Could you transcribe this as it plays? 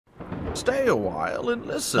Stay a while and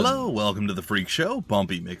listen. Hello, welcome to the Freak Show.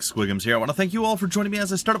 Bumpy McSquigums here. I want to thank you all for joining me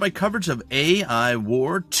as I start my coverage of AI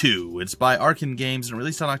War 2. It's by Arkan Games and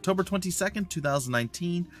released on October 22nd,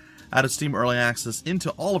 2019, out of Steam Early Access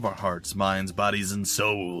into all of our hearts, minds, bodies, and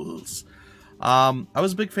souls. I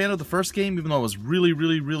was a big fan of the first game, even though I was really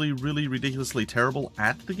ridiculously terrible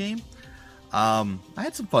at the game. I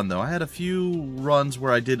had some fun, though. I had a few runs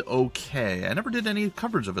where I did okay. I never did any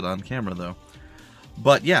coverage of it on camera, though.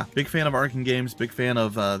 But yeah, big fan of Arkan Games, big fan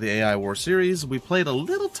of the AI War series. We played a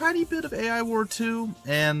little tiny bit of AI War 2,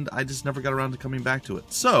 and I just never got around to coming back to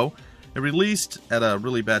it. So, it released at a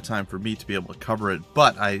really bad time for me to be able to cover it,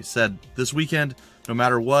 but I said this weekend, no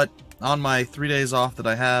matter what, on my 3 days off that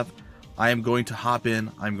I have, I am going to hop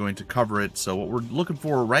in, I'm going to cover it. So what we're looking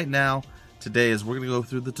for right now, today, is we're going to go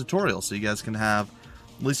through the tutorial, so you guys can have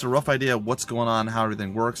at least a rough idea of what's going on, how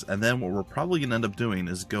everything works, and then what we're probably going to end up doing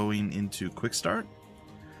is going into Quick Start.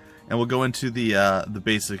 And we'll go into the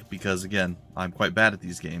basic, because again, I'm quite bad at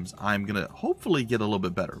these games. I'm going to hopefully get a little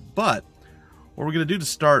bit better. But what we're going to do to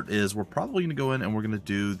start is we're probably going to go in and we're going to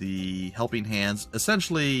do the helping hands.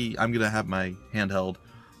 Essentially, I'm going to have my hand held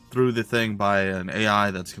through the thing by an AI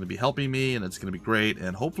that's going to be helping me, and it's going to be great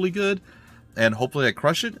and hopefully good. And hopefully I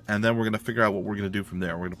crush it, and then we're going to figure out what we're going to do from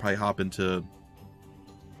there. We're going to probably hop into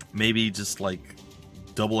maybe just like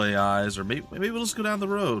double AIs, or maybe we'll just go down the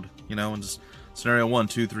road, you know, and just scenario 1,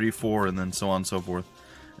 2, 3, 4, and then so on and so forth,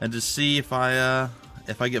 and just see if I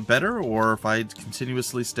get better or if I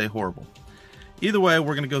continuously stay horrible. Either way,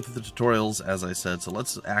 we're going to go through the tutorials, as I said, so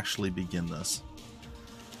let's actually begin this.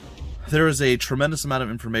 There is a tremendous amount of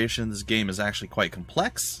information. This game is actually quite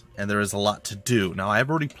complex, and there is a lot to do. Now, I've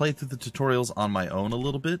already played through the tutorials on my own a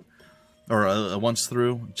little bit, or once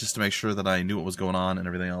through, just to make sure that I knew what was going on and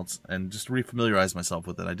everything else, and just to refamiliarize myself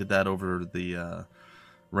with it. I did that over the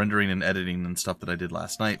rendering and editing and stuff that I did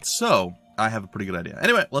last night, so I have a pretty good idea.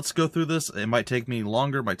 Anyway, let's go through this. It might take me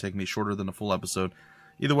longer, it might take me shorter than a full episode.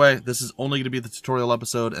 Either way, this is only going to be the tutorial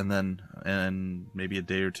episode, and then maybe a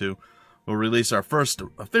day or two, we'll release our first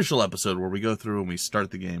official episode where we go through and we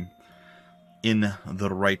start the game in the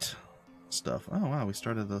right stuff. Oh wow, we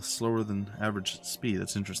started a slower than average speed.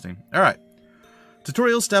 That's interesting. Alright.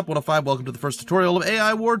 Tutorial step 105. Welcome to the first tutorial of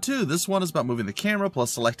AI War 2. This one is about moving the camera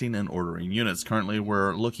plus selecting and ordering units. Currently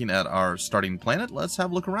we're looking at our starting planet. Let's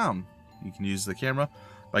have a look around. You can use the camera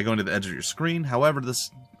by going to the edge of your screen. However,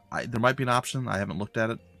 there might be an option. I haven't looked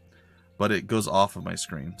at it, but it goes off of my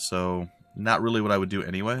screen. So not really what I would do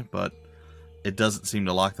anyway, but it doesn't seem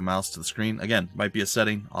to lock the mouse to the screen. Again, might be a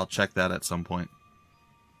setting. I'll check that at some point.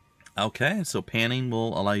 Okay, so panning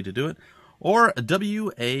will allow you to do it. Or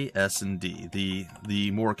WASD, the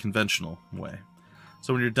more conventional way.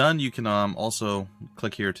 So when you're done, you can also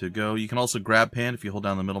click here to go. You can also grab pan if you hold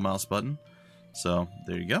down the middle mouse button. So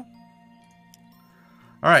there you go.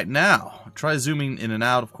 Alright, now try zooming in and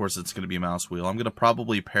out. Of course, it's going to be a mouse wheel. I'm going to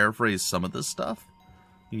probably paraphrase some of this stuff.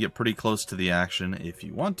 You can get pretty close to the action if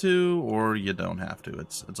you want to, or you don't have to.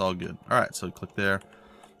 It's all good. Alright, so click there.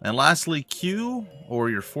 And lastly, Q, or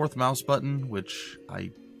your fourth mouse button, which I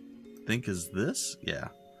think is this. Yeah,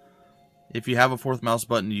 if you have a fourth mouse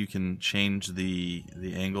button, you can change the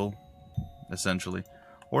angle essentially,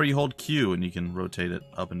 or you hold Q and you can rotate it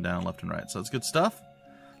up and down, left and right. So it's good stuff.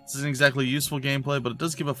 This isn't exactly useful gameplay, but it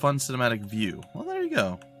does give a fun cinematic view. Well, there you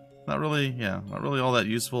go. Not really all that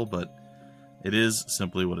useful, but it is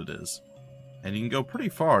simply what it is, and you can go pretty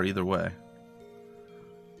far either way.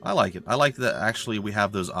 I like it. I like that actually we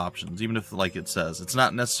have those options, even if, like it says, it's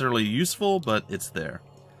not necessarily useful, but it's there.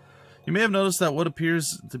 You may have noticed that what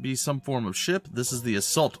appears to be some form of ship. This is the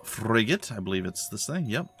assault frigate. I believe it's this thing.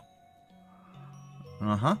 Yep.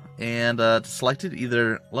 And to select it,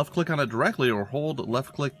 either left click on it directly or hold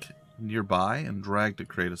left click nearby and drag to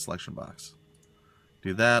create a selection box.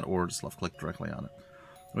 Do that, or just left click directly on it.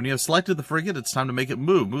 When you have selected the frigate, it's time to make it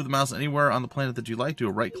move. Move the mouse anywhere on the planet that you like. Do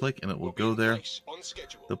a right click and it will go there.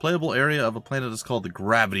 The playable area of a planet is called the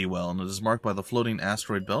gravity well, and it is marked by the floating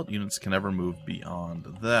asteroid belt. Units can never move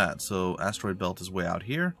beyond that. So asteroid belt is way out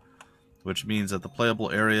here, which means that the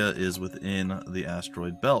playable area is within the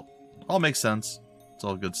asteroid belt. All makes sense. It's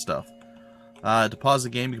all good stuff. To pause the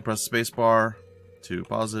game, you can press the space bar to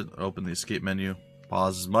pause it, open the escape menu.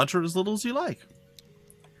 Pause as much or as little as you like.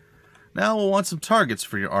 Now we'll want some targets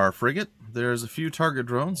for our frigate. There's a few target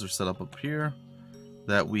drones. They're set up here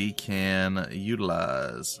that we can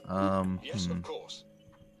utilize. Yes, of course.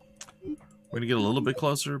 We're going to get a little bit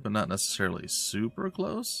closer, but not necessarily super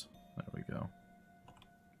close. There we go.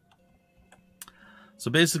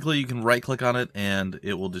 So basically you can right click on it and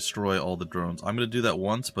it will destroy all the drones. I'm going to do that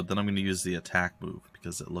once, but then I'm going to use the attack move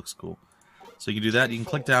because it looks cool. So you can do that. You can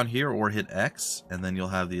click down here or hit X, and then you'll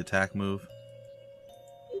have the attack move.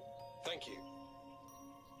 Thank you.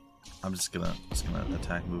 I'm just gonna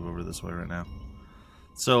attack move over this way right now.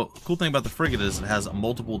 So, cool thing about the frigate is it has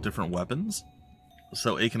multiple different weapons,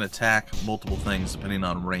 so it can attack multiple things depending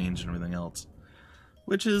on range and everything else,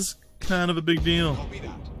 which is kind of a big deal. Copy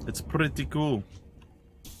that. It's pretty cool.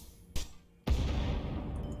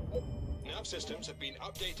 Nav systems have been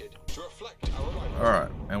updated to reflect our arrival.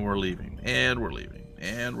 Alright, and we're leaving, and we're leaving,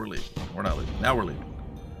 and we're leaving. We're not leaving, now we're leaving.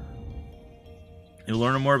 You'll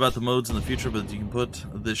learn more about the modes in the future, but you can put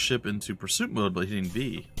this ship into pursuit mode by hitting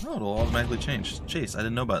V. Oh, it'll automatically change. Chase, I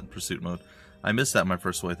didn't know about pursuit mode. I missed that my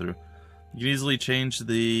first way through. You can easily change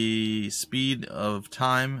the speed of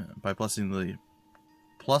time by pressing the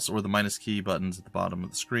plus or the minus key buttons at the bottom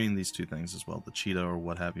of the screen. These two things as well, the cheetah or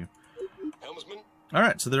what have you. Helmsman.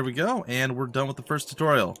 Alright, so there we go, and we're done with the first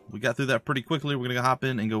tutorial. We got through that pretty quickly. We're going to hop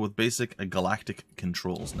in and go with basic galactic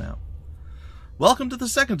controls now. Welcome to the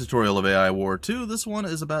second tutorial of AI War 2. This one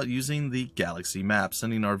is about using the galaxy map,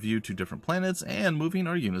 sending our view to different planets and moving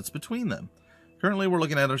our units between them. Currently we're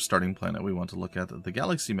looking at our starting planet. We want to look at the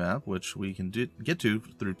galaxy map, which we can get to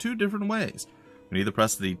through two different ways. We can either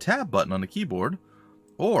press the tab button on the keyboard,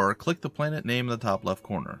 or click the planet name in the top left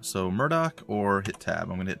corner. So Murdoch or hit tab.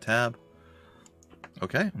 I'm going to hit tab.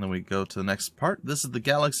 Okay, and then we go to the next part. This is the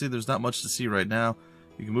galaxy. There's not much to see right now.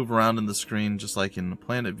 You can move around in the screen just like in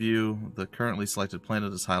planet view. The currently selected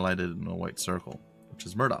planet is highlighted in a white circle, which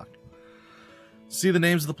is Murdoch. See the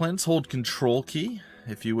names of the planets, hold Control key.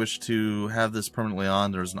 If you wish to have this permanently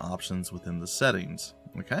on, there's an options within the settings.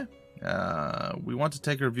 Okay, we want to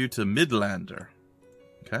take our view to Midlander.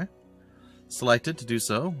 Okay, select it to do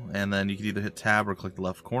so, and then you can either hit tab or click the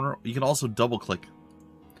left corner. You can also double click.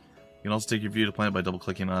 You can also take your view to planet by double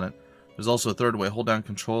clicking on it. There's also a third way. Hold down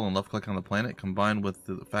Control and left click on the planet. Combined with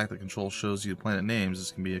the fact that Control shows you the planet names,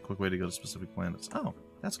 this can be a quick way to go to specific planets. Oh,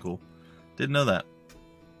 that's cool. Didn't know that.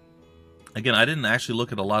 Again, I didn't actually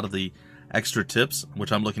look at a lot of the extra tips,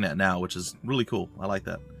 which I'm looking at now, which is really cool. I like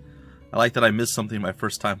that. I like that I missed something my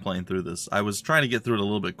first time playing through this. I was trying to get through it a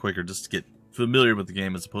little bit quicker just to get familiar with the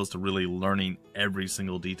game as opposed to really learning every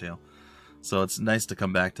single detail. So it's nice to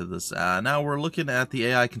come back to this. Now we're looking at the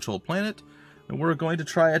AI-controlled planet, and we're going to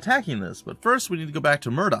try attacking this. But first we need to go back to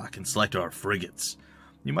Murdoch and select our frigates.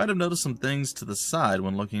 You might have noticed some things to the side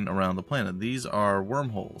when looking around the planet. These are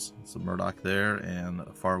wormholes. So Murdoch there and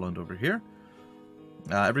Farland over here.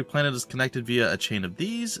 Every planet is connected via a chain of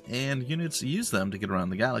these, and units use them to get around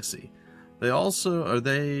the galaxy. They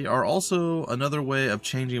are also another way of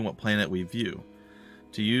changing what planet we view.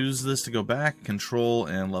 To use this to go back, Control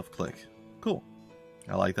and left click. Cool.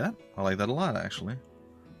 I like that. I like that a lot, actually.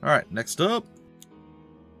 Alright, next up.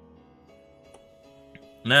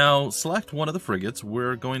 Now, select one of the frigates.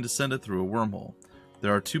 We're going to send it through a wormhole.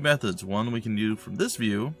 There are two methods. One we can do from this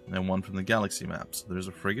view, and one from the galaxy map. So there's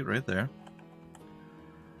a frigate right there.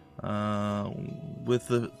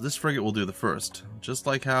 This frigate we'll do the first. Just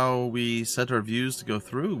like how we set our views to go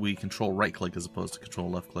through, we control right click as opposed to control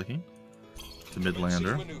left clicking. To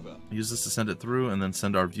Midlander. Use this to send it through and then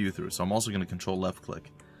send our view through. So I'm also going to control left click.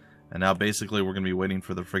 And now basically we're going to be waiting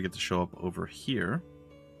for the frigate to show up over here.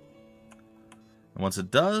 And once it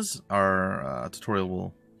does, our tutorial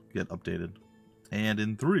will get updated. And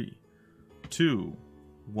in 3, 2,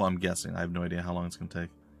 1, I'm guessing. I have no idea how long it's going to take.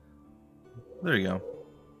 There you go.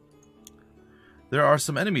 There are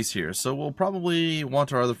some enemies here, so we'll probably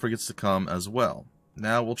want our other frigates to come as well.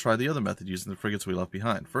 Now we'll try the other method using the frigates we left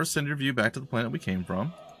behind. First, send your view back to the planet we came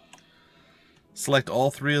from. Select all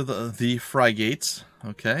 3 of the frigates,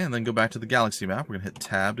 okay, and then go back to the galaxy map. We're going to hit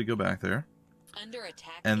tab to go back there. Under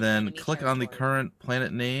attack and then click on the current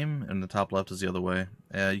planet name, and the top left is the other way.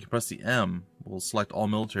 You can press the M. We'll select all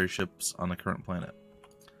military ships on the current planet.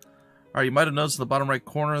 Alright, you might have noticed in the bottom right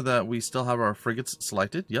corner that we still have our frigates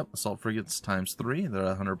selected. Yep, assault frigates times 3. They're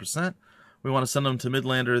at 100%. We want to send them to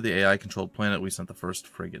Midlander, the AI-controlled planet we sent the first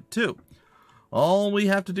frigate to. All we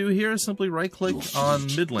have to do here is simply right-click on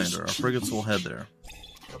Midlander. Our frigates will head there.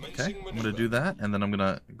 Okay, I'm going to do that, and then I'm going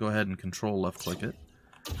to go ahead and control left-click it,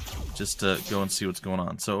 just to go and see what's going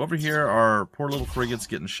on. So over here, our poor little frigate's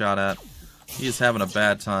getting shot at. He is having a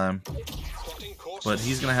bad time, but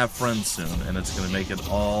he's going to have friends soon, and it's going to make it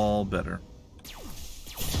all better.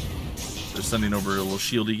 They're sending over a little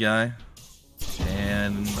shieldy guy.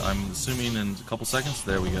 And I'm assuming in a couple seconds,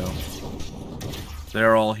 there we go.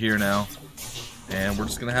 They're all here now. And we're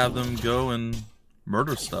just going to have them go and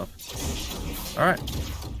murder stuff. Alright.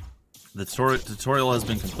 The tutorial has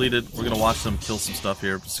been completed. We're going to watch them kill some stuff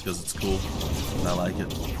here just because it's cool. I like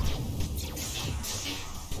it.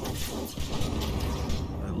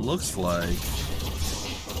 I looks like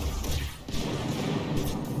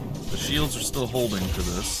the shields are still holding for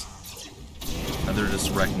this. And they're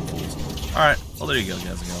just wrecking fools. Alright, well there you go,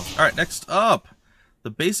 guys and gals. Alright, next up, the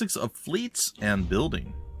basics of fleets and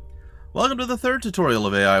building. Welcome to the third tutorial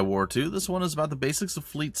of AI War 2. This one is about the basics of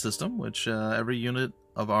fleet system, which every unit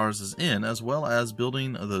of ours is in, as well as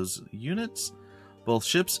building those units, both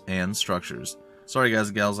ships and structures. Sorry guys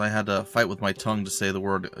and gals, I had to fight with my tongue to say the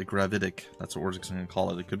word gravitic. That's what we're just going to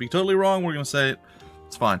call it. It could be totally wrong, we're going to say it.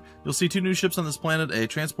 It's fine. You'll see 2 new ships on this planet, a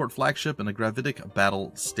transport flagship and a gravitic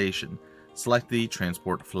battle station. Select the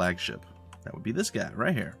transport flagship. That would be this guy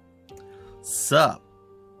right here. Sup.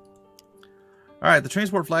 Alright, the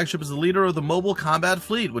transport flagship is the leader of the mobile combat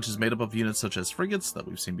fleet, which is made up of units such as frigates that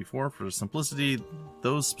we've seen before. For simplicity,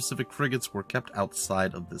 those specific frigates were kept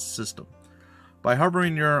outside of this system. By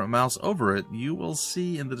hovering your mouse over it, you will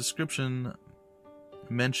see in the description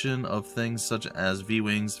mention of things such as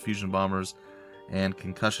V-Wings, fusion bombers, and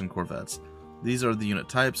concussion corvettes. These are the unit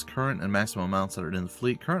types, current and maximum amounts that are in the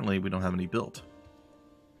fleet. Currently, we don't have any built.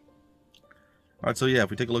 Alright, so yeah, if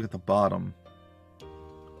we take a look at the bottom,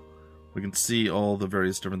 we can see all the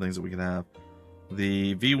various different things that we can have.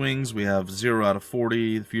 The V-Wings, we have 0 out of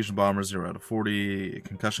 40. The Fusion Bombers, 0 out of 40.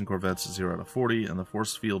 Concussion Corvettes, 0 out of 40. And the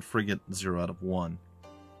Force Field Frigate, 0 out of 1.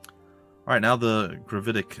 Alright, now the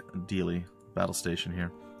Gravitic dealy battle station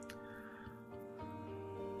here.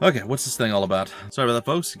 Okay, what's this thing all about? Sorry about that,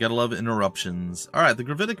 folks. You gotta love interruptions. Alright, the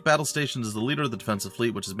Gravitic battle station is the leader of the defensive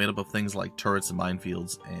fleet, which is made up of things like turrets and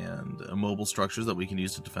minefields and mobile structures that we can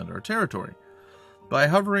use to defend our territory. By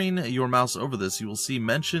hovering your mouse over this, you will see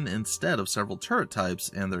mention instead of several turret types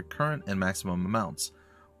and their current and maximum amounts.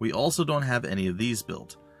 We also don't have any of these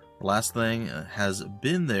built. The last thing has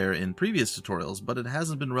been there in previous tutorials, but it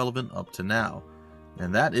hasn't been relevant up to now.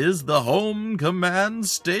 And that is the Home Command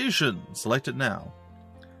Station. Select it now.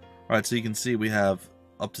 Alright, so you can see we have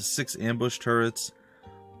up to 6 ambush turrets,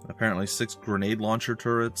 apparently 6 grenade launcher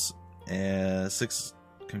turrets, and 6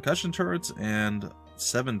 concussion turrets, and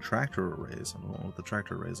 7 tractor arrays. I don't know what the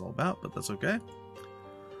tractor array is all about, but that's okay.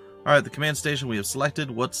 Alright, the command station we have selected.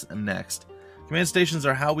 What's next? Command stations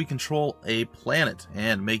are how we control a planet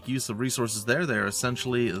and make use of resources there. They're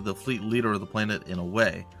essentially the fleet leader of the planet in a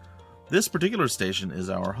way. This particular station is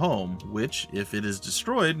our home, which, if it is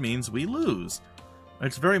destroyed, means we lose.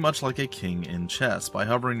 It's very much like a king in chess. By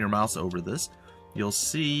hovering your mouse over this, you'll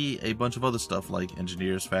see a bunch of other stuff like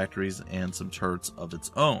engineers, factories, and some turrets of its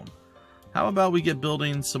own. How about we get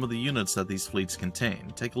building some of the units that these fleets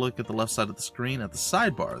contain? Take a look at the left side of the screen at the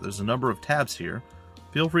sidebar. There's a number of tabs here.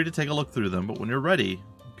 Feel free to take a look through them, but when you're ready,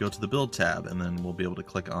 go to the build tab, and then we'll be able to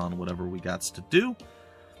click on whatever we got to do.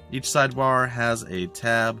 Each sidebar has a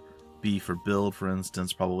tab. B for build, for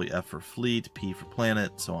instance, probably F for fleet, P for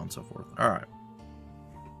planet, so on and so forth. Alright.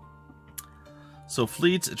 So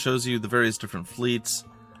fleets, it shows you the various different fleets.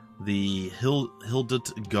 The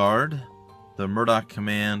Hildit Guard, the Murdoch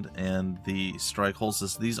Command, and the Strike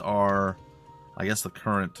Holsis. These are, I guess, the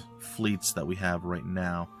current fleets that we have right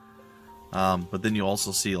now. But then you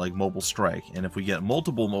also see like Mobile Strike, and if we get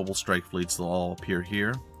multiple Mobile Strike fleets, they'll all appear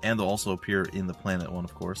here, and they'll also appear in the planet one,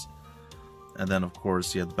 of course. And then, of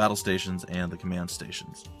course, you have the battle stations and the command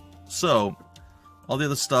stations. So, all the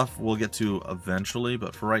other stuff we'll get to eventually,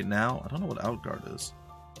 but for right now, I don't know what Outguard is.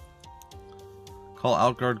 Call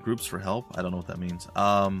Outguard groups for help? I don't know what that means.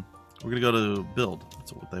 We're going to go to build.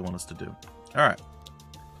 That's what they want us to do. Alright.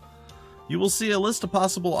 You will see a list of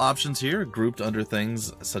possible options here, grouped under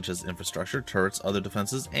things such as infrastructure, turrets, other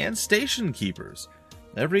defenses, and station keepers.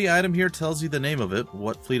 Every item here tells you the name of it,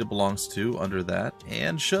 what fleet it belongs to under that,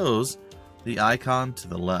 and shows the icon to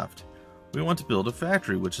the left. We want to build a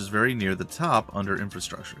factory, which is very near the top under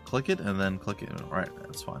infrastructure. Click it and then click it. Alright,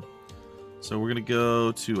 that's fine. So we're going to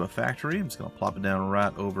go to a factory. I'm just going to plop it down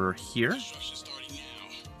right over here.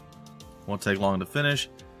 Won't take long to finish.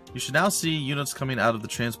 You should now see units coming out of the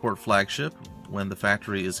transport flagship when the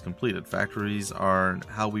factory is completed. Factories are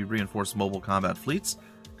how we reinforce mobile combat fleets,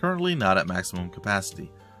 currently not at maximum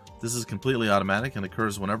capacity. This is completely automatic and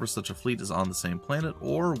occurs whenever such a fleet is on the same planet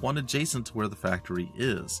or one adjacent to where the factory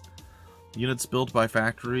is. Units built by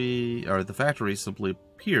the factory simply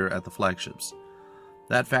appear at the flagships.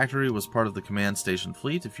 That factory was part of the command station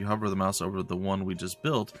fleet. If you hover the mouse over the one we just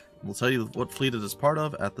built, it will tell you what fleet it is part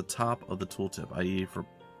of at the top of the tooltip, i.e.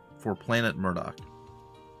 for Planet Murdoch.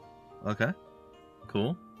 Okay,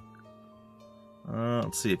 cool.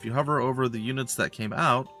 Let's see, if you hover over the units that came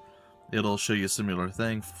out, it'll show you a similar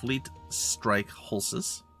thing. Fleet Strike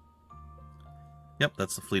Holsis. Yep,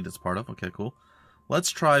 that's the fleet it's part of. Okay, cool. Let's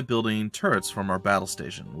try building turrets from our battle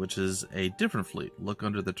station, which is a different fleet. Look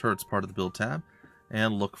under the turrets part of the build tab,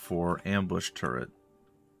 and look for ambush turret.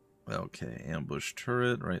 Okay, ambush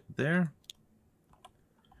turret right there.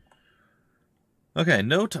 Okay,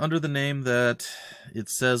 note under the name that it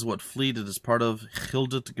says what fleet it is part of.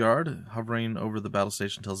 Hilditgard, hovering over the battle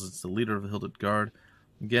station, tells it's the leader of Hilditgard.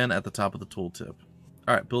 Again, at the top of the tooltip.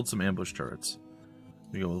 Alright, build some ambush turrets.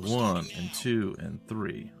 We go with 1 and 2 and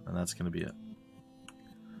 3, and that's going to be it.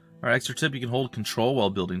 Alright, extra tip, you can hold control while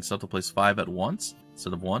building stuff to place 5 at once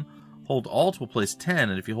instead of 1. Hold alt will place 10,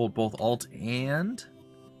 and if you hold both alt and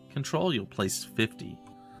control, you'll place 50.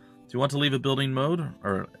 If you want to leave a building mode,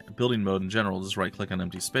 or building mode in general, just right click on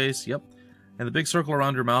empty space, yep. And the big circle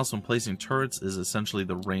around your mouse when placing turrets is essentially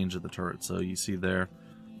the range of the turret. So you see there,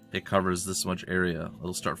 it covers this much area.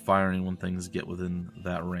 It'll start firing when things get within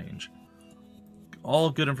that range. All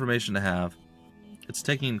good information to have. It's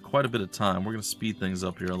taking quite a bit of time. We're going to speed things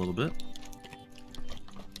up here a little bit.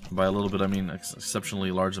 By a little bit, I mean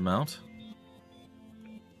exceptionally large amount.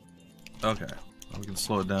 Okay, we can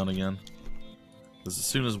slow it down again. Because as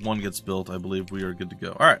soon as one gets built, I believe we are good to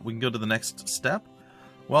go. Alright, we can go to the next step.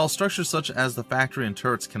 While structures such as the factory and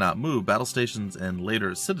turrets cannot move, battle stations and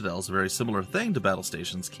later citadels, a very similar thing to battle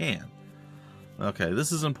stations, can. Okay,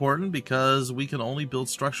 this is important because we can only build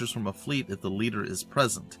structures from a fleet if the leader is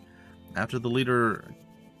present. After the leader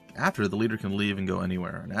can leave and go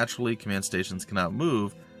anywhere. Naturally, command stations cannot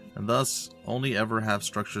move, and thus only ever have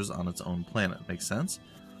structures on its own planet. Makes sense?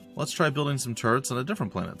 Let's try building some turrets on a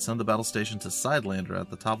different planet. Send the battle station to Sidelander at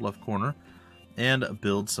the top left corner and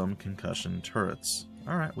build some concussion turrets.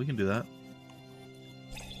 Alright, we can do that.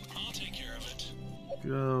 I'll take care of it.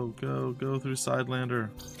 Go through Sidelander.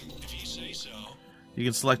 If you say so. You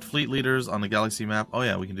can select fleet leaders on the galaxy map. Oh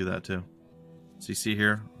yeah, we can do that too. So you see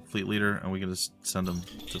here, fleet leader, and we can just send him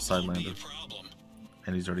to Sidelander.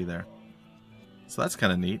 And he's already there. So that's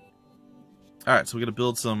kind of neat. Alright, so we're going to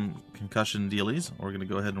build some concussion dealies. We're going to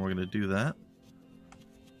go ahead and we're going to do that.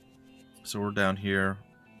 So we're down here.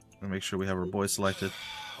 We're going to make sure we have our boy selected.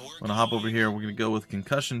 We're going to hop over here. We're going to go with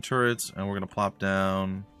concussion turrets, and we're going to plop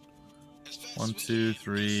down 1, 2,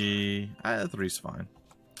 3. 3's fine.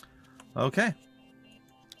 Okay.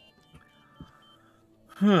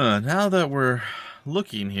 Now that we're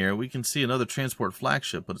looking here, we can see another transport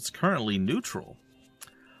flagship, but it's currently neutral.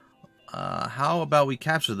 How about we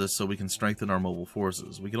capture this so we can strengthen our mobile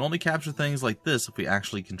forces? We can only capture things like this if we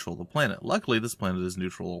actually control the planet. Luckily, this planet is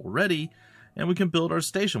neutral already, and we can build our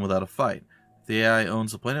station without a fight. If the AI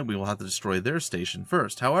owns the planet, we will have to destroy their station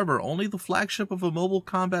first. However, only the flagship of a mobile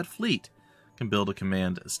combat fleet can build a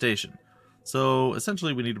command station. So,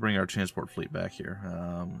 essentially, we need to bring our transport fleet back here.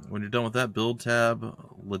 When you're done with that, build tab,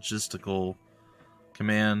 logistical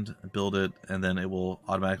command, build it, and then it will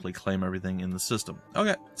automatically claim everything in the system.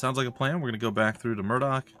 Okay, sounds like a plan. We're going to go back through to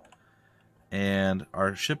Murdoch, and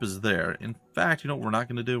our ship is there. In fact, you know what we're not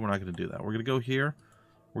going to do? We're not going to do that. We're going to go here.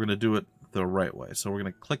 We're going to do it the right way. So we're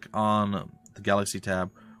going to click on the Galaxy tab.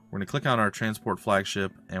 We're going to click on our transport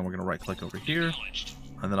flagship, and we're going to right-click over here.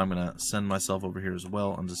 And then I'm going to send myself over here as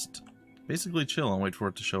well and just basically chill and wait for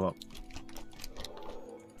it to show up.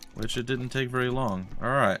 Which it didn't take very long.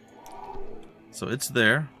 Alright. So it's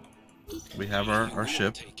there. We have our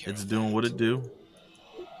ship. It's doing what it do.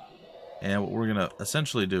 And what we're going to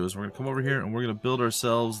essentially do is we're going to come over here and we're going to build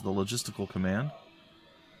ourselves the logistical command.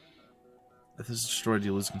 If this is destroyed,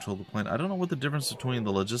 you lose control of the planet. I don't know what the difference between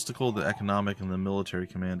the logistical, the economic, and the military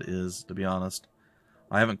command is, to be honest.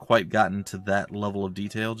 I haven't quite gotten to that level of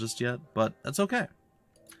detail just yet, but that's okay.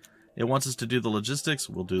 It wants us to do the logistics,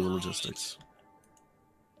 we'll do the logistics.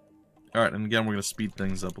 Alright, and again, we're going to speed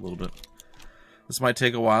things up a little bit. This might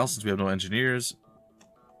take a while since we have no engineers.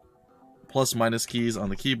 Plus minus keys on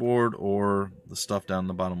the keyboard or the stuff down in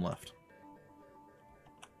the bottom left.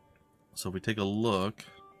 So if we take a look,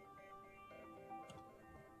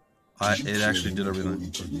 it actually did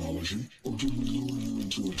everything. Technology, or did we lure you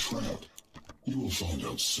into a trap? You will find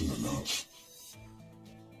out soon enough.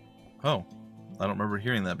 Oh, I don't remember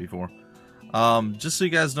hearing that before. Just so you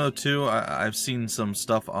guys know too, I've seen some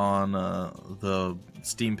stuff on the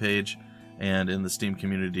Steam page and in the Steam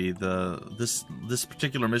community. This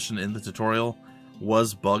particular mission in the tutorial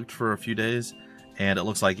was bugged for a few days, and it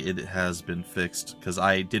looks like it has been fixed, because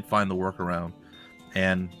I did find the workaround,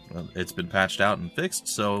 and it's been patched out and fixed,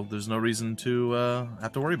 so there's no reason to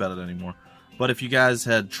have to worry about it anymore. But if you guys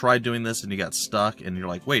had tried doing this and you got stuck and you're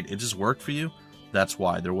like, wait, it just worked for you, that's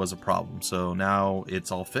why there was a problem. So now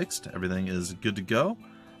it's all fixed, everything is good to go,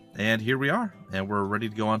 and here we are, and we're ready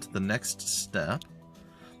to go on to the next step.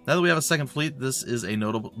 Now that we have a second fleet, this is a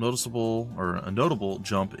notable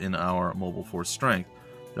jump in our mobile force strength.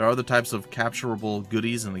 There are other types of capturable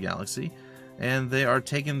goodies in the galaxy, and they are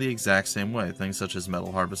taken the exact same way. Things such as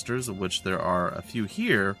metal harvesters, of which there are a few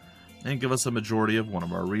here, and give us a majority of one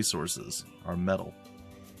of our resources, our metal.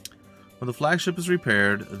 When the flagship is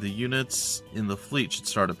repaired, the units in the fleet should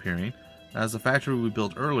start appearing, as the factory we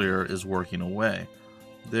built earlier is working away.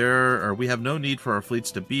 We have no need for our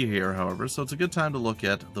fleets to be here, however, so it's a good time to look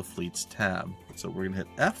at the Fleets tab. So we're going to hit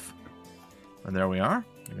F, and there we are.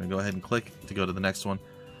 We're going to go ahead and click to go to the next one.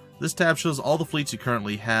 This tab shows all the fleets you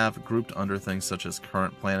currently have, grouped under things such as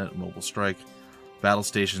current planet, mobile strike, battle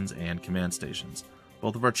stations, and command stations.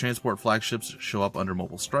 Both of our transport flagships show up under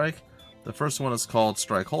mobile strike. The first one is called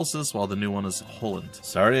Strike Holsis, while the new one is Holland.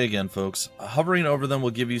 Sorry again, folks. Hovering over them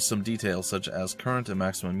will give you some details, such as current and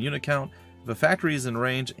maximum unit count, if a factory is in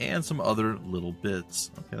range, and some other little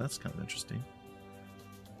bits. Okay, that's kind of interesting.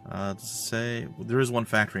 To say there is one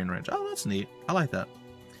factory in range. Oh, that's neat. I like that.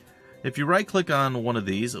 If you right-click on one of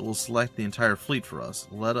these, it will select the entire fleet for us.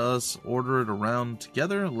 Let us order it around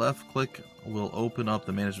together. Left-click will open up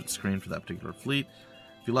the management screen for that particular fleet.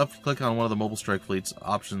 If you left-click on one of the mobile strike fleet's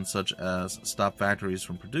options such as stop factories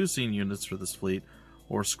from producing units for this fleet,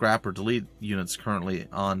 or scrap or delete units currently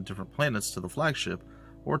on different planets to the flagship,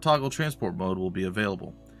 or toggle transport mode will be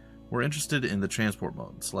available. We're interested in the transport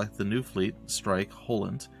mode. Select the new fleet, Strike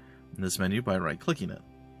Holland, in this menu by right-clicking it.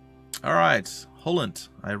 Alright, Holland.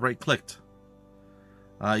 I right-clicked.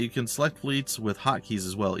 You can select fleets with hotkeys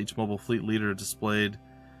as well. Each mobile fleet leader displayed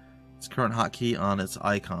its current hotkey on its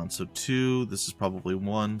icon. So 2, this is probably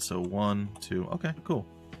 1, so 1, 2. Okay, cool.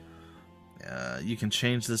 You can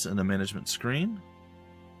change this in the management screen.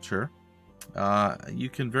 Sure. You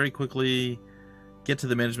can very quickly get to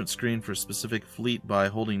the management screen for a specific fleet by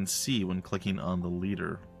holding C when clicking on the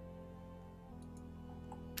leader.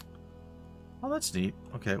 Oh, that's neat.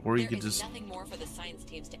 Okay, or you could just... nothing more for the science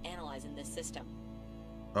teams to analyze in this system.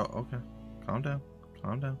 Oh, okay. Calm down.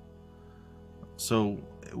 Calm down. So,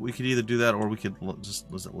 we could either do that, or we could just...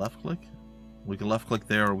 Was it left-click? We can left-click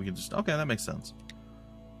there, or we could just... Okay, that makes sense.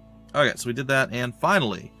 Okay, so we did that, and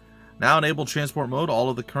finally, now enable transport mode.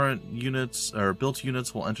 All of the current units, or built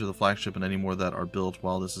units, will enter the flagship, and any more that are built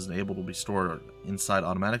while this is enabled will be stored inside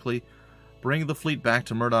automatically. Bring the fleet back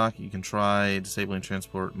to Murdoch. You can try disabling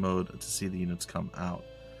transport mode to see the units come out.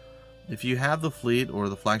 If you have the fleet or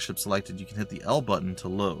the flagship selected, you can hit the L button to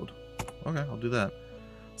load. Okay, I'll do that.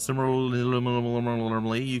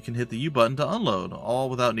 Similarly, you can hit the U button to unload, all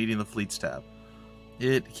without needing the Fleets tab.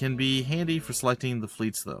 It can be handy for selecting the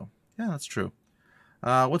fleets, though. Yeah, that's true.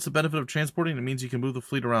 What's the benefit of transporting? It means you can move the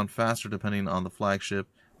fleet around faster depending on the flagship.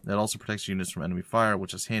 It also protects units from enemy fire,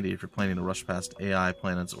 which is handy if you're planning to rush past AI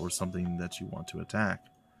planets or something that you want to attack.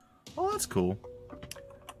 Oh, that's cool.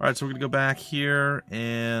 Alright, so we're going to go back here,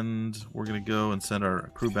 and we're going to go and send our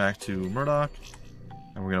crew back to Murdoch.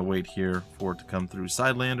 And we're going to wait here for it to come through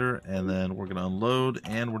Sidelander, and then we're going to unload,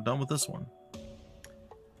 and we're done with this one.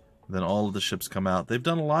 Then all of the ships come out. They've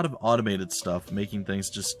done a lot of automated stuff, making things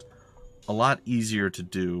just a lot easier to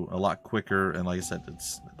do, a lot quicker, and like I said,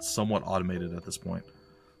 it's somewhat automated at this point.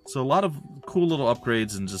 So a lot of cool little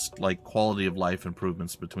upgrades and just like quality of life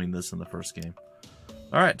improvements between this and the first game.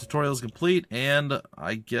 Alright, tutorial is complete, and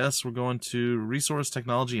I guess we're going to resource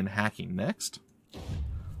technology and hacking next.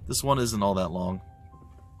 This one isn't all that long.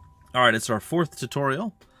 Alright, it's our 4th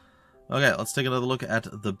tutorial. Okay, let's take another look at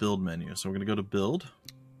the build menu. So we're going to go to build.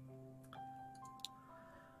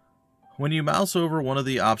 When you mouse over one of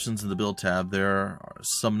the options in the build tab, there are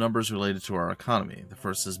some numbers related to our economy. The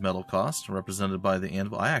first is metal cost, represented by the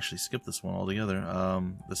anvil. I actually skipped this one altogether.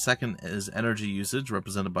 The second is energy usage,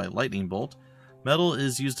 represented by lightning bolt. Metal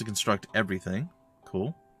is used to construct everything.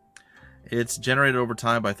 Cool. It's generated over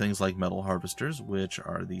time by things like metal harvesters, which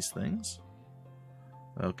are these things.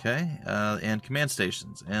 Okay, and command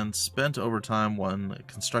stations, and spent over time when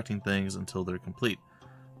constructing things until they're complete.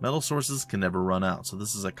 Metal sources can never run out, so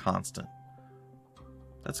this is a constant.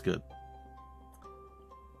 That's good.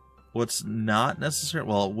 What's not necessary,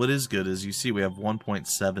 well, what is good is you see we have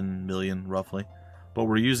 1.7 million roughly, but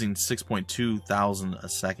we're using 6.2 thousand a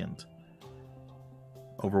second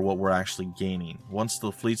over what we're actually gaining. Once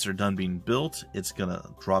the fleets are done being built, it's gonna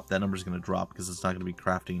drop. That number's gonna drop because it's not gonna be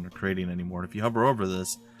crafting or creating anymore. And if you hover over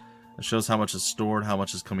this, it shows how much is stored, how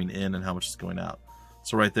much is coming in, and how much is going out.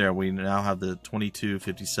 So right there, we now have the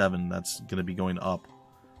 2257. That's going to be going up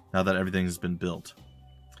now that everything has been built.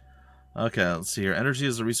 Okay, let's see here. Energy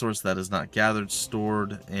is a resource that is not gathered,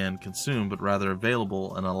 stored, and consumed, but rather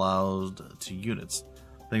available and allowed to units.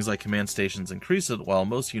 Things like command stations increase it, while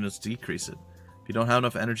most units decrease it. If you don't have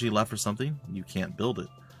enough energy left for something, you can't build it.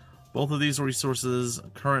 Both of these resources'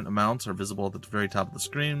 current amounts are visible at the very top of the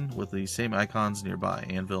screen, with the same icons nearby,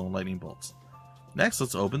 anvil and lightning bolts. Next,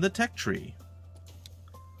 let's open the tech tree.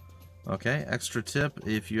 Okay, extra tip.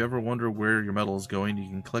 If you ever wonder where your metal is going, you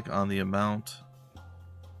can click on the amount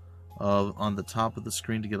on the top of the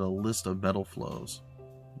screen to get a list of metal flows.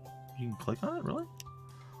 You can click on it, really?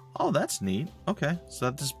 Oh, that's neat. Okay, so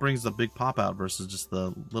that just brings the big pop out versus just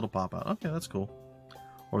the little pop out. Okay, that's cool.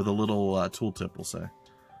 Or the little tooltip, we'll say.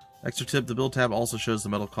 Extra tip, the build tab also shows the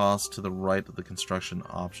metal cost to the right of the construction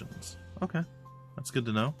options. Okay, that's good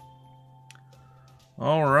to know.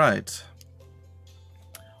 Alright.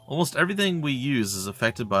 Almost everything we use is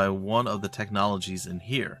affected by one of the technologies in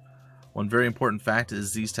here. One very important fact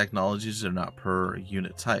is these technologies are not per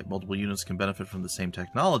unit type. Multiple units can benefit from the same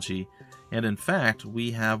technology, and in fact,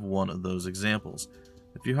 we have one of those examples.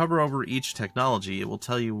 If you hover over each technology, it will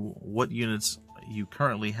tell you what units you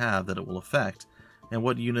currently have that it will affect, and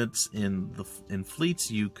what units in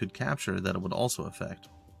fleets you could capture that it would also affect.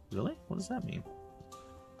 Really? What does that mean?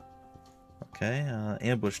 Okay,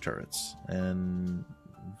 ambush turrets and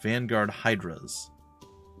Vanguard Hydras.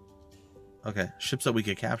 Okay, ships that we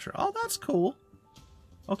could capture. Oh, that's cool.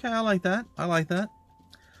 Okay, I like that. I like that.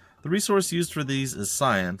 The resource used for these is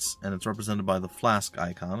science, and it's represented by the flask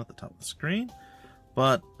icon at the top of the screen.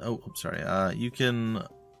 But, oh, I'm sorry. You can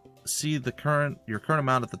see your current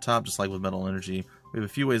amount at the top, just like with metal energy. We have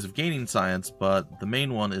a few ways of gaining science, but the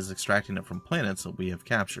main one is extracting it from planets that we have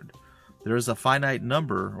captured. There is a finite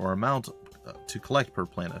number or amount to collect per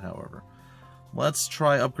planet, however. Let's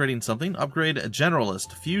try upgrading something. Upgrade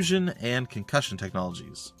Generalist, Fusion, and Concussion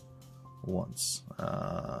technologies. Once.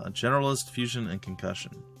 Generalist, Fusion, and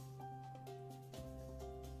Concussion.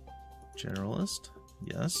 Generalist,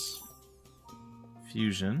 yes.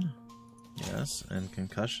 Fusion, yes. And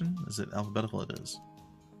Concussion, is it alphabetical? It is.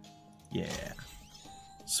 Yeah.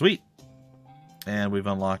 Sweet. And we've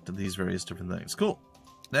unlocked these various different things. Cool.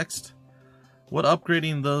 Next. What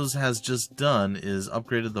upgrading those has just done is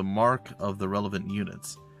upgraded the mark of the relevant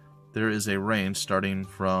units. There is a range starting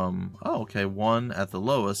from, 1 at the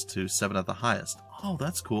lowest to 7 at the highest. Oh,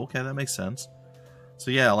 that's cool. Okay, that makes sense.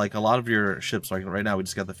 So yeah, like a lot of your ships, like right now we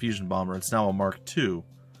just got the Fusion Bomber. It's now a Mark II.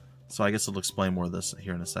 So I guess it'll explain more of this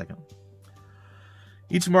here in a second.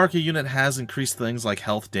 Each mark a unit has increased things like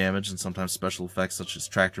health, damage, and sometimes special effects such as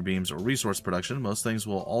tractor beams or resource production. Most things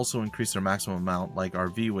will also increase their maximum amount, like our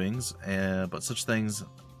V-wings, but things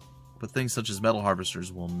such as metal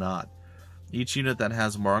harvesters will not. Each unit that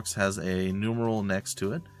has marks has a numeral next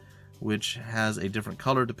to it, which has a different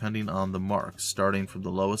color depending on the mark. Starting from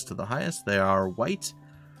the lowest to the highest, they are white,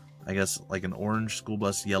 I guess like an orange school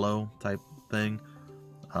bus yellow type thing,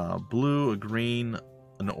 blue, a green,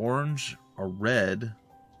 an orange, a red.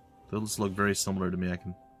 Those look very similar to me. I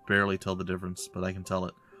can barely tell the difference, but I can tell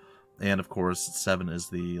it. And of course, 7 is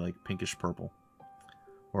the like pinkish purple,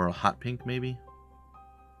 or a hot pink maybe.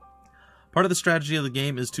 Part of the strategy of the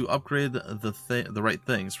game is to upgrade the right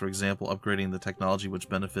things. For example, upgrading the technology which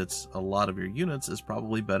benefits a lot of your units is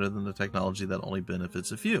probably better than the technology that only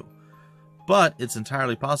benefits a few. But it's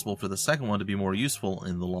entirely possible for the second one to be more useful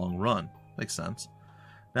in the long run. Makes sense.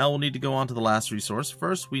 Now we'll need to go on to the last resource.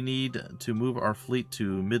 First, we need to move our fleet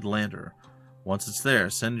to Midlander. Once it's there,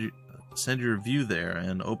 send your view there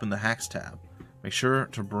and open the Hacks tab. Make sure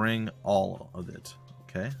to bring all of it.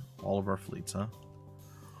 Okay? All of our fleets, huh?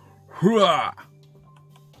 Hurrah!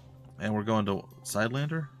 And we're going to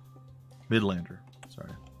Sidelander? Midlander.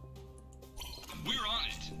 Sorry. We're on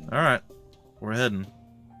it. Alright. We're heading.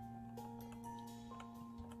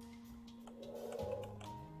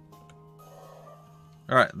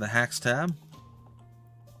 Alright, the Hacks tab.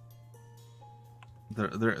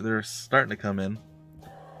 They're starting to come in.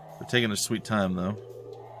 They're taking a sweet time though.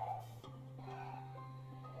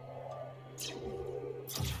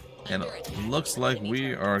 And it looks like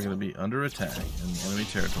we are going to be under attack in enemy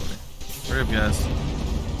territory. Hurry up, guys.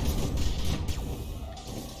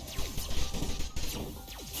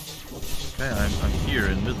 Okay, I'm here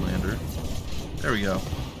in Midlander. There we go.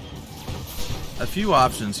 A few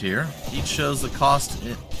options here. Each shows the cost.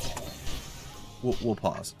 We'll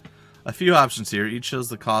pause. A few options here. Each shows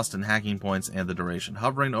the cost and hacking points and the duration.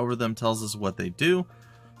 Hovering over them tells us what they do.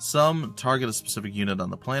 Some target a specific unit on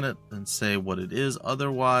the planet and say what it is.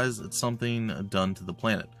 Otherwise, it's something done to the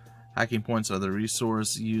planet. Hacking points are the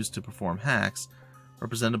resource used to perform hacks,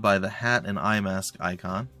 represented by the hat and eye mask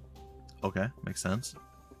icon. Okay, makes sense.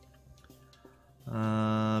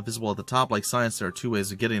 Visible at the top, like science, there are 2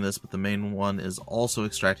 ways of getting this, but the main one is also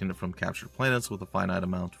extracting it from captured planets with a finite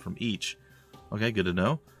amount from each. Okay, good to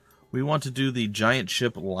know. We want to do the giant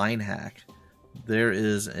ship line hack. There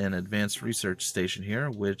is an advanced research station here,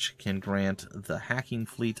 which can grant the hacking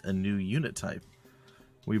fleet a new unit type.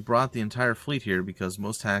 We brought the entire fleet here because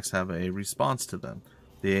most hacks have a response to them.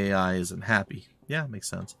 The AI isn't happy. Yeah, makes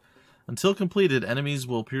sense. Until completed, enemies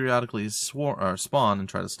will periodically spawn and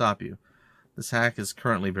try to stop you. This hack is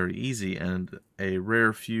currently very easy, and a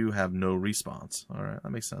rare few have no response. Alright,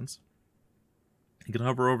 that makes sense. You can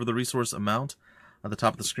hover over the resource amount at the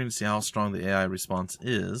top of the screen to see how strong the AI response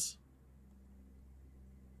is.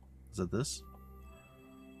 Is that this?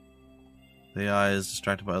 The AI is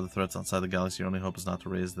distracted by other threats outside the galaxy. Your only hope is not to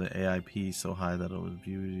raise the AIP so high that it would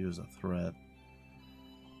view you as a threat.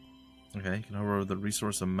 Okay, you can hover over the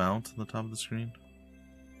resource amount at the top of the screen.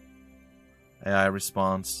 AI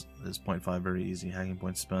response is 0.5, very easy. Hacking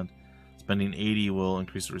points spent. Spending 80 will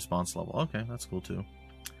increase the response level. Okay, that's cool too.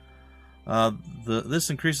 This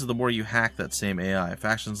increases the more you hack that same AI.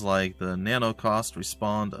 Factions like the Nano Cost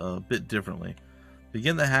respond a bit differently.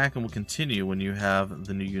 Begin the hack and will continue when you have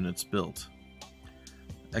the new units built.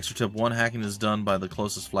 Extra tip 1, hacking is done by the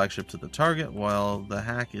closest flagship to the target. While the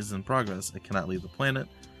hack is in progress, it cannot leave the planet.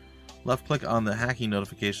 Left click on the hacking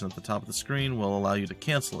notification at the top of the screen will allow you to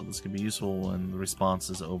cancel it. This can be useful when the response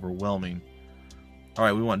is overwhelming.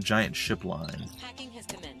 Alright, we want giant ship line. Hacking has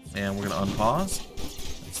commenced. And we're going to unpause.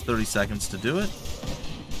 It's 30 seconds to do it.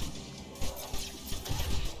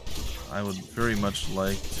 I would very much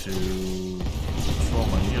like to control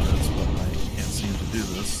my units, but I can't seem to do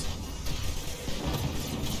this.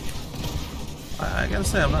 I gotta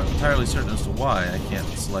say, I'm not entirely certain as to why I can't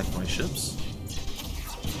select my ships.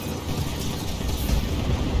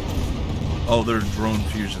 Oh, they're drone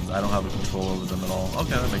fusions. I don't have a control over them at all.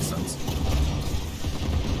 Okay, that makes sense.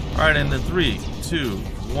 Alright, and in 3, 2,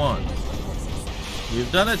 1.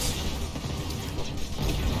 We've done it.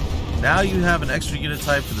 Now you have an extra unit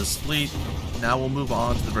type for this fleet. Now we'll move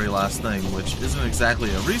on to the very last thing, which isn't exactly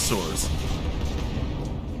a resource.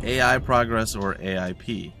 AI progress, or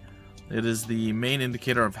AIP. It is the main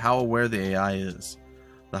indicator of how aware the AI is.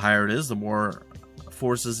 The higher it is, the more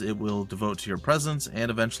forces it will devote to your presence,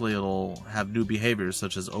 and eventually it'll have new behaviors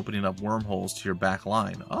such as opening up wormholes to your back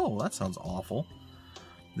line. Oh, that sounds awful.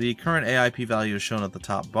 The current AIP value is shown at the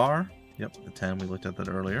top bar. Yep, the 10, we looked at that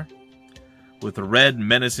earlier. With the red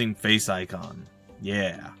menacing face icon.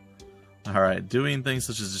 Yeah. Alright, doing things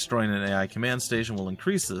such as destroying an AI command station will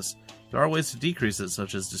increase this. There are ways to decrease it,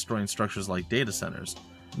 such as destroying structures like data centers.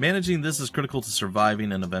 Managing this is critical to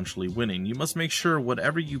surviving and eventually winning. You must make sure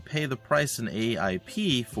whatever you pay the price in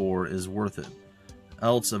AIP for is worth it.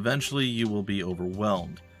 Else, eventually you will be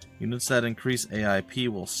overwhelmed. Units that increase AIP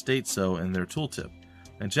will state so in their tooltip.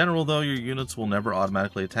 In general, though, your units will never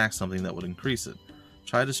automatically attack something that would increase it.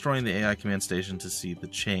 Try destroying the AI command station to see the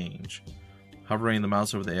change. Hovering the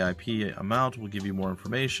mouse over the AIP amount will give you more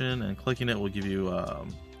information, and clicking it will give you a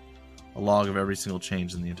log of every single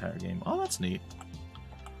change in the entire game. Oh, that's neat.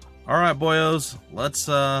 Alright, boyos, let's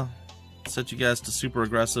set you guys to super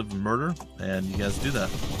aggressive murder, and you guys do that.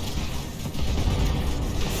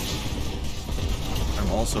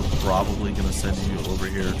 I'm also probably going to send you over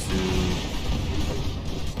here to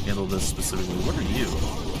handle this specifically. What are you?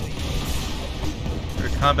 You're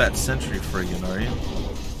a combat sentry friggin', are you?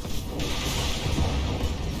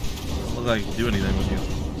 Doesn't look like you can do anything with you.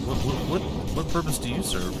 What purpose do you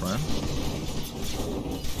serve, friend?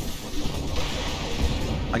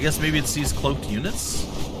 I guess maybe it's these cloaked units?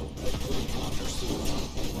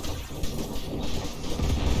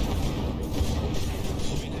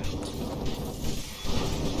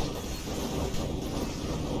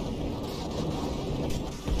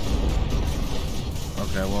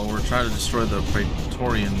 Okay, well, we're trying to destroy the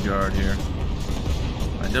Praetorian Guard here.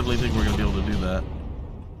 I definitely think we're going to be able to do that.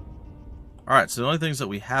 Alright, so the only things that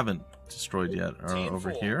we haven't destroyed yet are over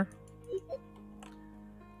here.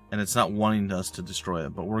 And it's not wanting us to destroy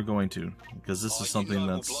it, but we're going to, because this is something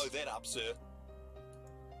that's... This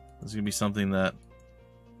is going to be something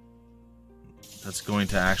that's going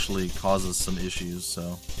to actually cause us some issues,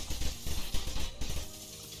 so...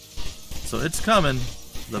 So it's coming.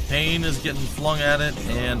 The pain is getting flung at it,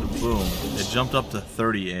 and boom. It jumped up to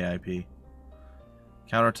 30 AIP.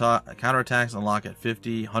 Counterattacks unlock at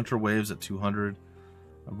 50, Hunter Waves at 200,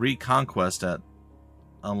 Reconquest at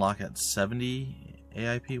unlock at 70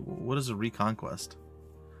 AIP. What is a Reconquest?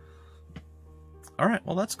 Alright,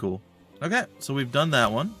 well that's cool. Okay, so we've done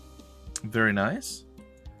that one. Very nice.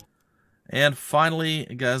 And finally,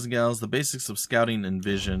 guys and gals, the basics of scouting and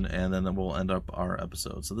vision, and then we'll end up our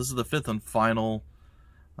episode. So this is the fifth and final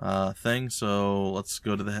thing, so let's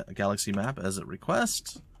go to the galaxy map as it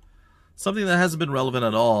requests. Something that hasn't been relevant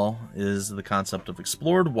at all is the concept of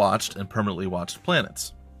explored, watched, and permanently watched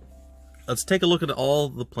planets. Let's take a look at all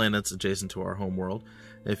the planets adjacent to our home world.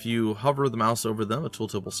 If you hover the mouse over them, a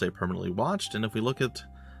tooltip will say permanently watched, and if we look at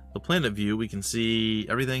the planet view, we can see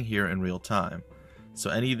everything here in real time.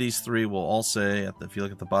 So any of these three will all say, if you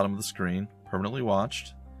look at the bottom of the screen, permanently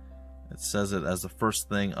watched. It says it as the first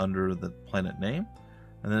thing under the planet name.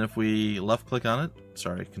 And then if we left click on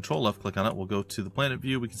it, control left click on it, we'll go to the planet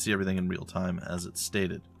view. We can see everything in real time as it's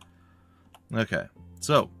stated. Okay,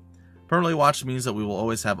 so permanently watched means that we will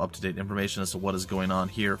always have up-to-date information as to what is going on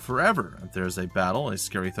here forever. If there's a battle, a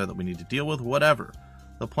scary threat that we need to deal with, whatever.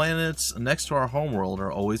 The planets next to our homeworld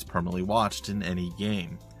are always permanently watched in any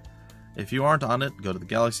game. If you aren't on it, go to the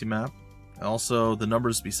galaxy map. Also, the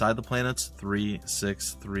numbers beside the planets, 3,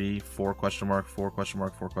 6, 3, 4 question mark, 4 question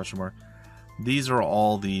mark, 4 question mark. These are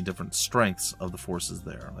all the different strengths of the forces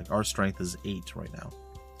there. Like our strength is 8 right now,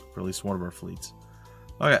 for at least one of our fleets.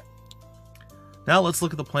 Okay. Now let's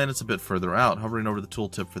look at the planets a bit further out. Hovering over the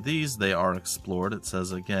tooltip for these, they are explored. It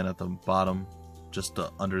says again at the bottom, just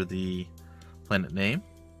under the planet name.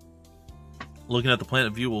 Looking at the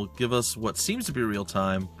planet view will give us what seems to be real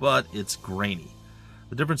time, but it's grainy.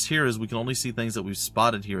 The difference here is we can only see things that we've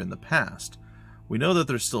spotted here in the past. We know that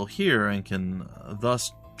they're still here and can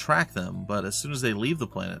thus track them, but as soon as they leave the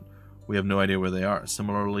planet, we have no idea where they are.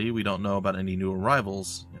 Similarly, we don't know about any new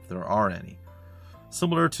arrivals, if there are any.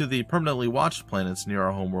 Similar to the permanently watched planets near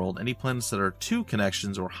our homeworld, any planets that are 2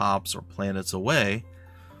 connections or hops or planets away,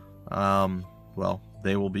 well,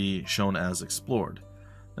 they will be shown as explored.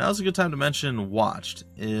 Now is a good time to mention watched.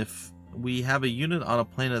 If we have a unit on a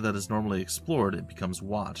planet that is normally explored, it becomes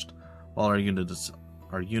watched, while our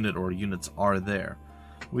unit or units are there.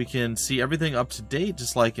 We can see everything up to date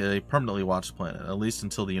just like a permanently watched planet, at least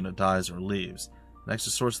until the unit dies or leaves. An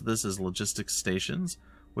extra source of this is logistics stations,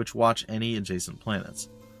 which watch any adjacent planets.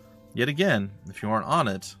 Yet again, if you aren't on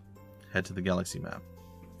it, head to the galaxy map.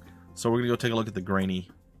 So we're going to go take a look at the grainy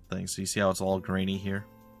thing. So you see how it's all grainy here?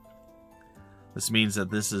 This means that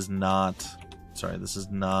this is not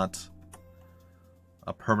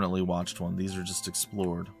a permanently watched one. These are just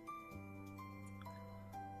explored.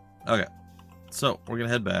 Okay, so we're going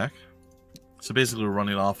to head back. So basically we're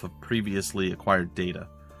running off of previously acquired data.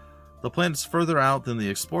 The planets further out than the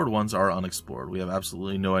explored ones are unexplored. We have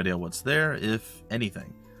absolutely no idea what's there, if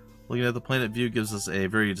anything. Looking at the planet view gives us a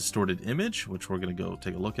very distorted image, which we're going to go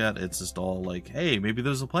take a look at. It's just all like, hey, maybe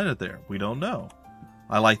there's a planet there. We don't know.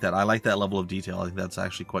 I like that. I like that level of detail. I think that's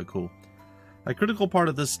actually quite cool. A critical part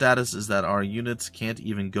of this status is that our units can't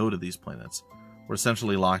even go to these planets. We're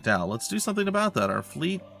essentially locked out. Let's do something about that. Our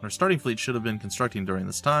starting fleet should have been constructing during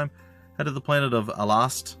this time. Head to the planet of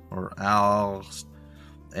Alast,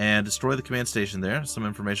 and destroy the command station there. Some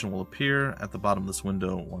information will appear at the bottom of this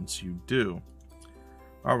window once you do.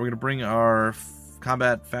 Alright, we're going to bring our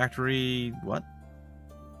combat factory,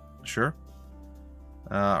 Sure.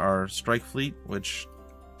 Our strike fleet, which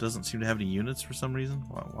doesn't seem to have any units for some reason.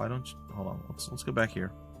 Why don't you... Hold on, let's go back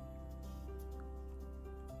here.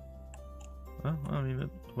 Well, I mean,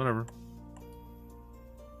 whatever.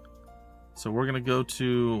 So we're going to go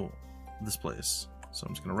to this place. So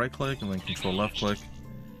I'm just going to right click and then control left click.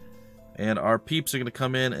 And our peeps are going to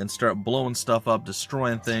come in and start blowing stuff up,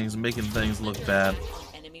 destroying things, making things look bad.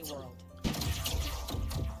 Enemy world.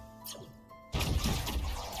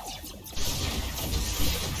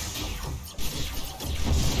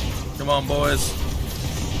 Come on, boys.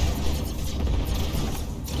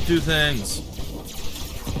 Do things.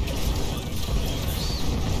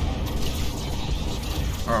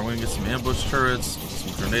 Alright, we're going to get some ambush turrets,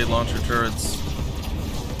 some grenade launcher turrets.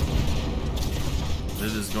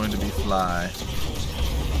 It is going to be fly.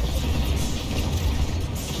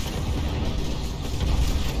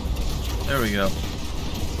 There we go.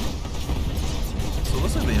 So it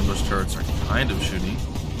looks like the ambush turrets are kind of shooting.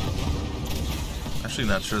 Actually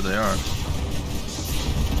not sure they are.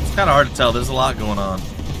 It's kind of hard to tell. There's a lot going on.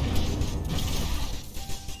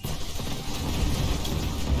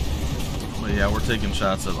 But yeah, we're taking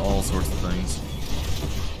shots at all sorts of things.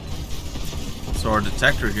 So our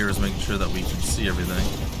detector here is making sure that we can see everything.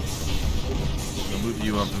 We'll move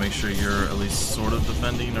you up to make sure you're at least sort of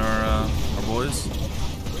defending our boys.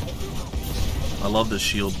 I love this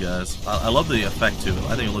shield, guys. I love the effect to it.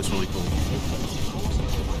 I think it looks really cool.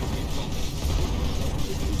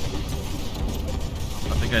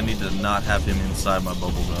 I think I need to not have him inside my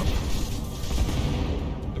bubble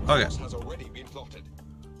though. Okay.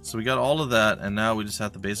 So we got all of that, and now we just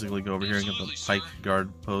have to basically go over here and get the pike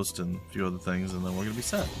guard post and a few other things, and then we're going to be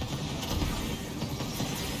set.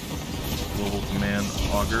 Global command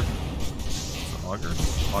auger. Auger?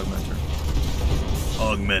 Augmenter.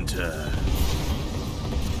 Augmenter.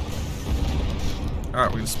 Alright,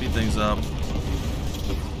 we're gonna speed things up.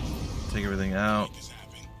 Take everything out.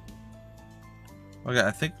 Okay,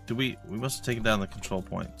 I think we must have taken down the control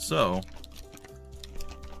point. So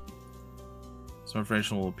some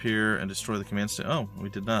information will appear and destroy the command station. Oh, we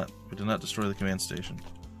did not. We did not destroy the command station.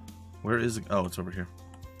 Where is it? Oh, it's over here.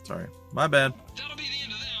 Sorry. My bad. That'll be the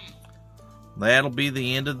end of them. That'll be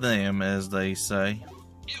the end of them, as they say.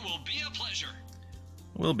 It will be a pleasure.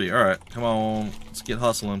 Will be. Alright, come on. Let's get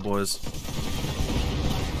hustling, boys.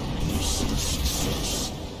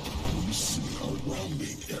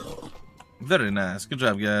 Very nice. Good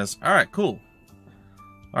job, guys. Alright, cool.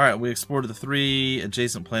 Alright, we explored the 3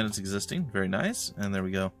 adjacent planets existing. Very nice. And there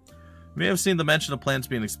we go. You may have seen the mention of planets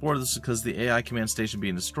being explored. This is because the AI command station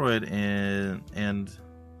being destroyed and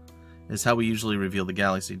is how we usually reveal the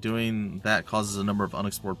galaxy. Doing that causes a number of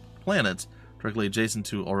unexplored planets directly adjacent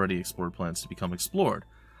to already explored planets to become explored.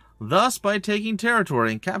 Thus, by taking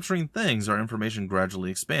territory and capturing things, our information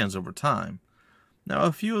gradually expands over time. Now,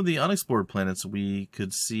 a few of the unexplored planets we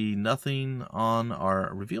could see nothing on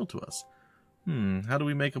are revealed to us. How do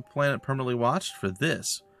we make a planet permanently watched? For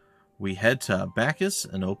this, we head to Bacchus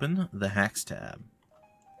and open the Hacks tab.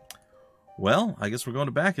 Well, I guess we're going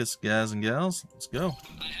to Bacchus, guys and gals. Let's go.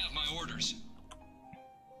 I have my orders.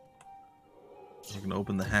 We're going to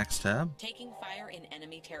open the Hacks tab. Taking fire in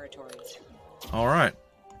enemy territory. Alright,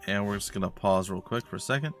 and we're just going to pause real quick for a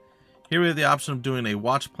second. Here we have the option of doing a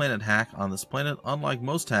watch planet hack on this planet. Unlike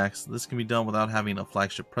most hacks, this can be done without having a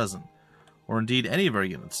flagship present, or indeed any of our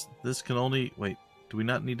units. This can only... Wait, do we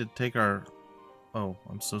not need to take our... Oh,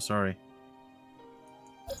 I'm so sorry.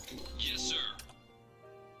 Yes, sir.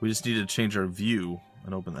 We just need to change our view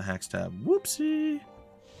and open the Hacks tab. Whoopsie!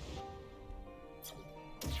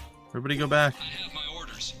 Everybody go back. I have my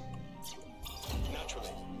orders. Naturally.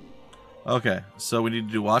 Okay, so we need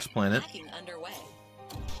to do watch planet. Hacking underway.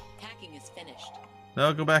 Hacking is finished.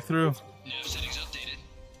 No, go back through. Nav settings updated.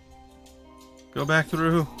 Go back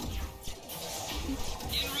through.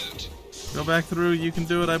 En route. Go back through. You can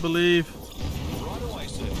do it, I believe. Right away,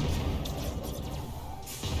 sir.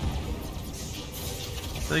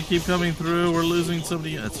 They keep coming through. We're losing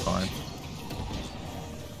somebody. It's fine.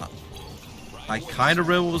 I kind of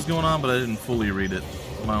read what was going on, but I didn't fully read it.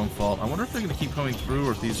 My own fault. I wonder if they're going to keep coming through,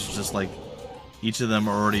 or if these are just like each of them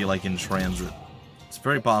are already like in transit. It's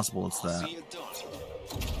very possible it's that. See you dot.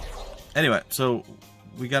 Anyway, so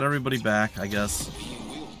we got everybody back, I guess.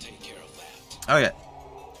 We will take care of that. Okay.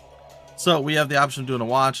 So we have the option of doing a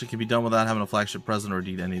watch. It can be done without having a flagship present or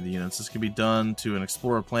indeed any of the units. This can be done to an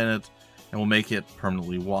explorer planet and will make it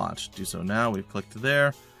permanently watched. Do so now. We've clicked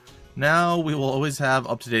there. Now we will always have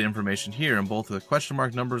up-to-date information here, and both the question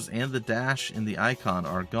mark numbers and the dash in the icon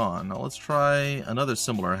are gone. Now let's try another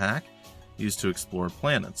similar hack used to explore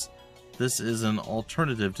planets. This is an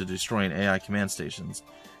alternative to destroying AI command stations,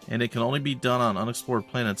 and it can only be done on unexplored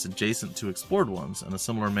planets adjacent to explored ones in a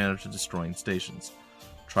similar manner to destroying stations.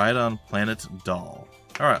 Try it on planet Doll.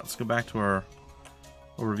 Alright, let's go back to our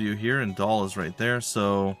overview here, and Doll is right there.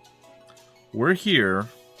 So we're here.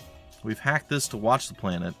 We've hacked this to watch the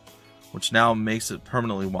planet, which now makes it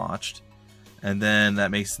permanently watched, and then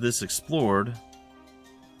that makes this explored,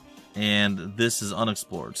 and this is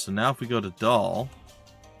unexplored. So now if we go to Doll,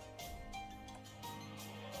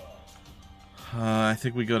 I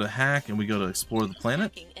think we go to hack and we go to explore the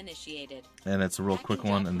planet, Hacking initiated. and it's a real quick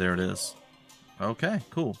one, and there it is. Okay,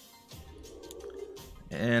 cool.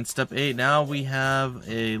 And step 8, now we have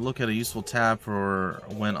a look at a useful tab for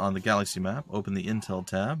when on the galaxy map. Open the Intel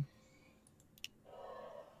tab.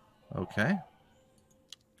 Okay.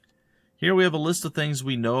 Here we have a list of things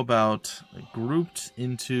we know about grouped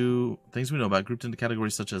into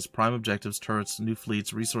categories such as prime objectives, turrets, new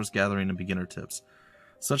fleets, resource gathering, and beginner tips.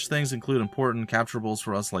 Such things include important capturables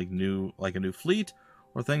for us like a new fleet,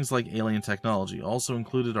 or things like alien technology. Also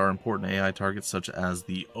included are important AI targets such as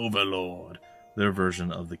the Overlord, their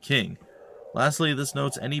version of the King. Lastly, this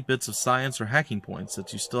notes any bits of science or hacking points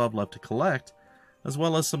that you still have left to collect, as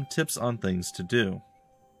well as some tips on things to do.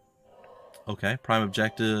 Okay, prime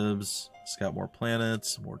objectives, scout more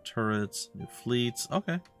planets, more turrets, new fleets.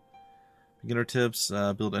 Okay. Beginner tips,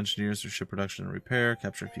 build engineers for ship production and repair,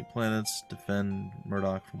 capture a few planets, defend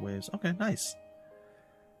Murdoch from waves. Okay, nice.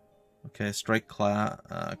 Okay, strike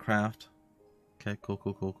craft. Okay,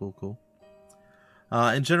 cool.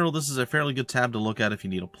 In general, this is a fairly good tab to look at if you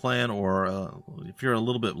need a plan or if you're a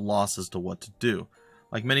little bit lost as to what to do.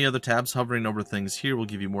 Like many other tabs, hovering over things here will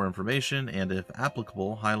give you more information, and if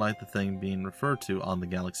applicable, highlight the thing being referred to on the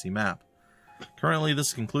galaxy map. Currently,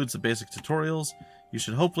 this concludes the basic tutorials. You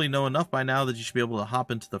should hopefully know enough by now that you should be able to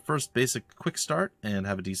hop into the first basic quick start and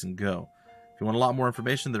have a decent go. If you want a lot more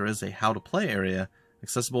information, there is a how to play area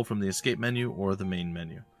accessible from the escape menu or the main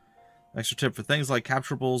menu. Extra tip for things like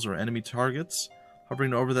capturables or enemy targets,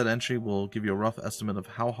 hovering over that entry will give you a rough estimate of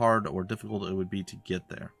how hard or difficult it would be to get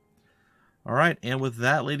there. Alright, and with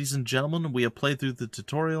that, ladies and gentlemen, we have played through the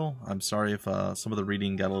tutorial. I'm sorry if some of the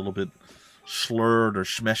reading got a little bit slurred or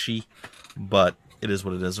schmeshy, but it is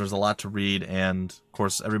what it is. There's a lot to read, and of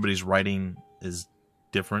course everybody's writing is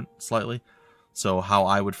different slightly, so how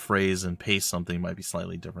I would phrase and pace something might be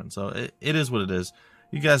slightly different. So it is what it is.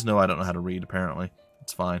 You guys know I don't know how to read, apparently.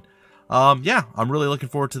 It's fine. Yeah, I'm really looking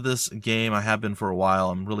forward to this game. I have been for a while.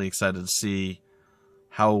 I'm really excited to see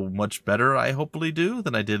how much better I hopefully do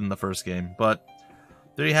than I did in the first game. But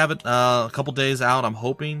there you have it. A couple days out, I'm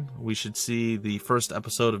hoping we should see the first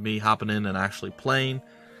episode of me hopping in and actually playing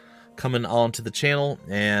coming onto the channel,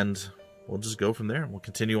 and we'll just go from there. We'll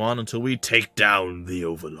continue on until we take down the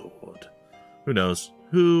Overlord. Who knows?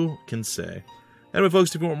 Who can say? Anyway,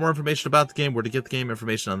 folks, if you want more information about the game, where to get the game,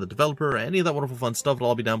 information on the developer, or any of that wonderful fun stuff, it'll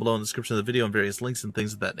all be down below in the description of the video and various links and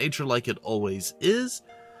things of that nature, like it always is.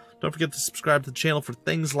 Don't forget to subscribe to the channel for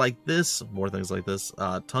things like this, more things like this,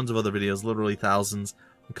 tons of other videos, literally thousands.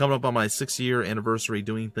 I'm coming up on my 6-year anniversary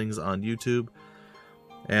doing things on YouTube,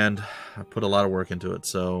 and I put a lot of work into it,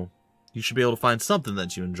 so you should be able to find something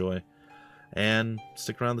that you enjoy. And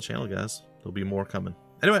stick around the channel, guys. There'll be more coming.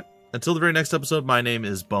 Anyway, until the very next episode, my name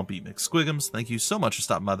is Bumpy McSquigums. Thank you so much for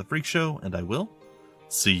stopping by the Freak Show, and I will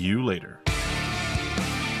see you later.